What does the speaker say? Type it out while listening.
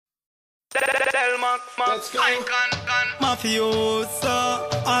Let's go.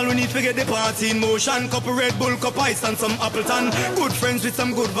 Mafiosa, all we need to get the party in motion. Couple Red Bull, cup ice and some Appleton. Good friends with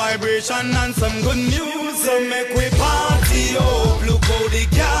some good vibration and some good music. So make we party up. Look how the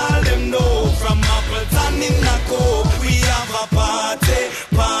girl them know. From Appleton in Naco, we have a party,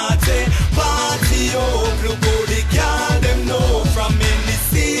 party, party up. Look how the girl them know. From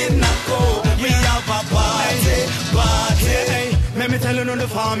NDC in Naco, we have a party, party. Let me tell you the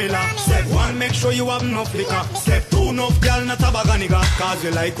formula. Step 1, make sure you have enough liquor. Step 2, enough girl not a bag of nigga. Cause you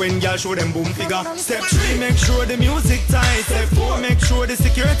like when girl show them boom figure. Step 3, make sure the music tight. Step 4, make sure the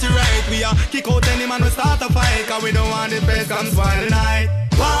security right. We are kick out any man who start a fight. Cause we don't want the best come spoil the night.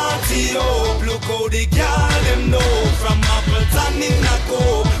 Party up, look how the girl them know. From Appleton in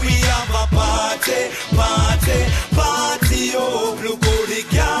Naco, we have a party, party, party up. Look how the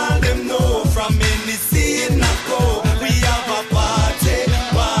girl them know. From NDC in Naco, we have a party,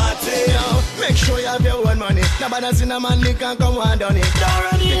 party. Yo, make sure you have your own money. Nobody in a man, they can come on done it.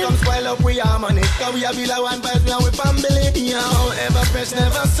 We come spoil up with our money. Cause we have bill a one price, we are with family. Yo, ever fresh,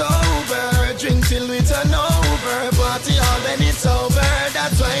 never sober. Drink till we turn over. Party all when it's over.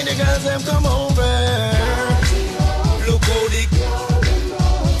 That's why the girls them come over. Look how the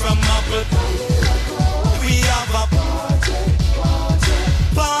from Apple, we have a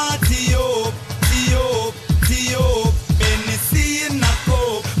party up, tea up, tea up. NDC in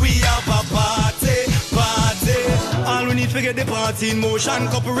Naco, we have a party, party. All we need to get the party in motion.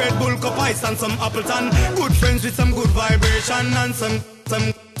 Couple Red Bull, cup ice and some Appleton. Good friends with some good vibration and some.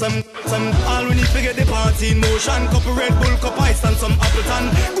 All we need to get the party in motion. Couple Red Bull, cup ice and some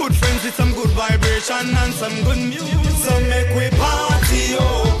Appleton. Good friends with some good vibration and some good music. So make we party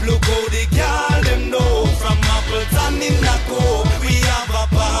up. Look how the girl them know. From Appleton in Naco, we have a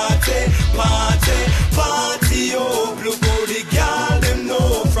party, party, party up. Look how the girl them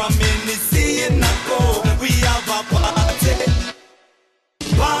know. From NDC in Naco, we have a party,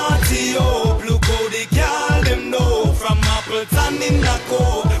 party up. Look how the girl them know. From Appleton in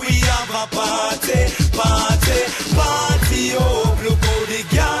Naco, we have a party, party, party up. Look how the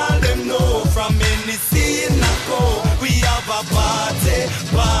girl them know. From NDC in Naco, we have a party,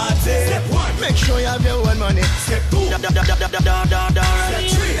 party. Step 1, make sure you have your own money. Step 2, Step 3,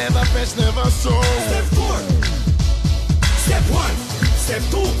 ever fresh, never sober. Step 4, Step 1, Step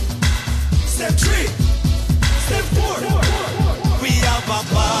 2, Step 3, Step 4.